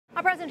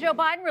President Joe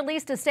Biden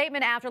released a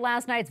statement after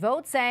last night's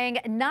vote saying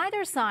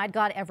neither side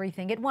got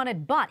everything it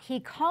wanted, but he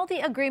called the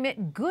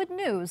agreement good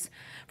news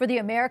for the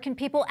American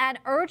people and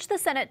urged the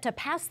Senate to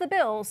pass the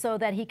bill so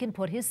that he can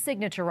put his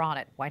signature on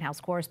it. White House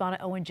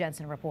Correspondent Owen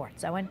Jensen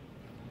reports. Owen?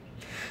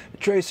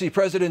 Tracy,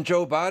 President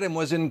Joe Biden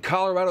was in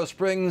Colorado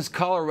Springs,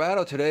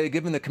 Colorado today,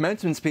 giving the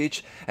commencement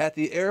speech at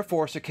the Air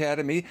Force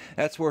Academy.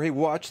 That's where he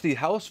watched the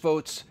House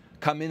votes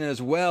come in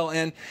as well.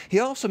 And he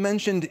also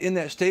mentioned in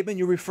that statement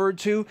you referred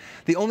to,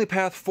 the only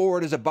path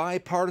forward is a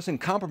bipartisan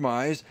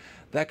compromise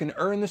that can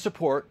earn the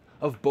support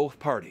of both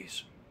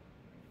parties.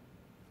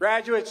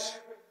 Graduates,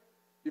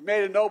 you've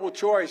made a noble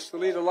choice to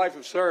lead a life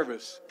of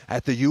service.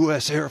 At the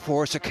U.S. Air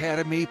Force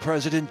Academy,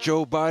 President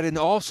Joe Biden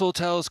also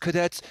tells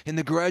cadets in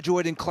the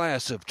graduating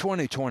class of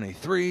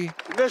 2023,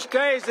 this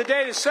day is the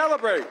day to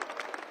celebrate.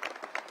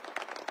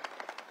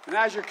 And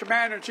as your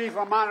Commander-in-Chief,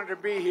 I'm honored to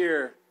be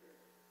here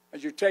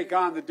as you take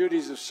on the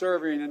duties of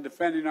serving and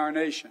defending our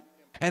nation.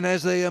 And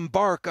as they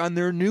embark on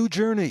their new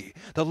journey,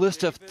 the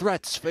list of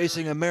threats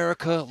facing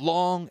America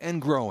long and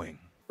growing.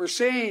 We're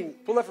seeing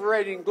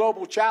proliferating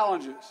global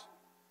challenges,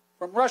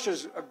 from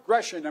Russia's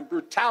aggression and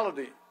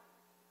brutality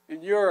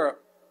in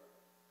Europe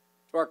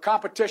to our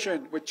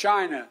competition with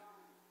China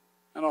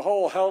and a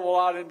whole hell of a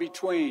lot in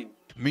between.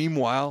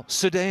 Meanwhile,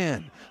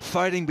 Sudan,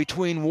 fighting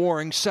between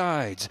warring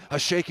sides, a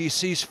shaky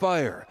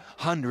ceasefire,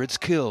 hundreds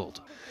killed.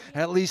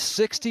 At least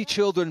 60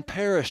 children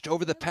perished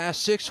over the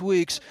past 6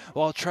 weeks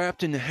while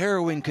trapped in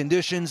harrowing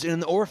conditions in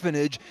an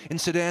orphanage in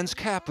Sudan's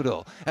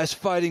capital as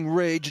fighting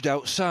raged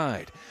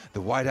outside. The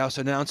White House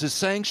announces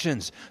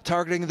sanctions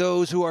targeting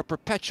those who are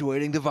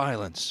perpetuating the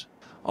violence.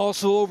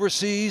 Also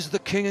overseas, the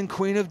King and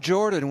Queen of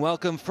Jordan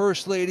welcome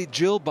First Lady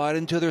Jill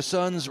Biden to their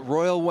son's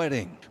royal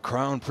wedding.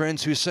 Crown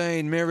Prince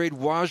Hussein married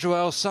Wajda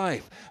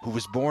al-Saif, who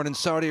was born in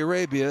Saudi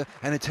Arabia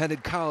and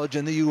attended college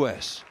in the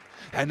U.S.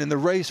 And in the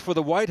race for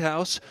the White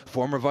House,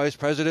 former Vice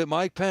President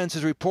Mike Pence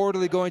is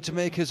reportedly going to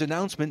make his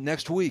announcement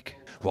next week,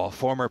 while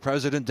former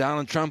President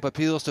Donald Trump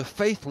appeals to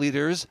faith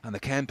leaders on the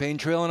campaign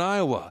trail in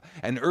Iowa,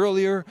 and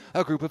earlier,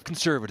 a group of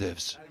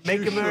conservatives.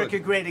 Make America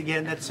great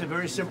again. That's a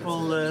very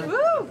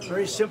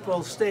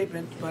simple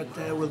statement, but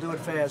we'll do it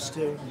fast,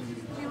 too.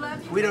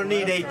 We don't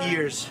need 8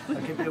 years.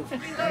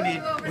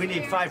 We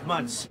need 5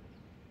 months.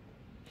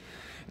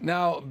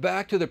 Now,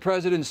 back to the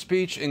president's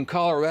speech in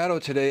Colorado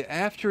today.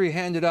 After he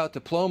handed out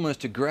diplomas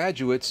to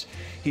graduates,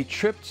 he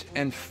tripped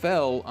and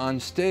fell on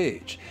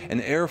stage.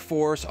 An Air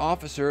Force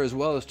officer as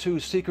well as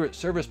 2 Secret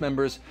Service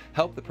members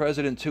helped the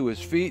president to his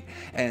feet.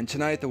 And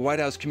tonight, the White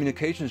House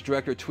communications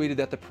director tweeted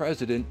that the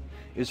president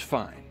is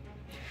fine.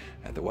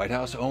 At the White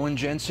House, Owen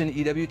Jensen,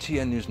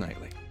 EWTN News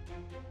Nightly.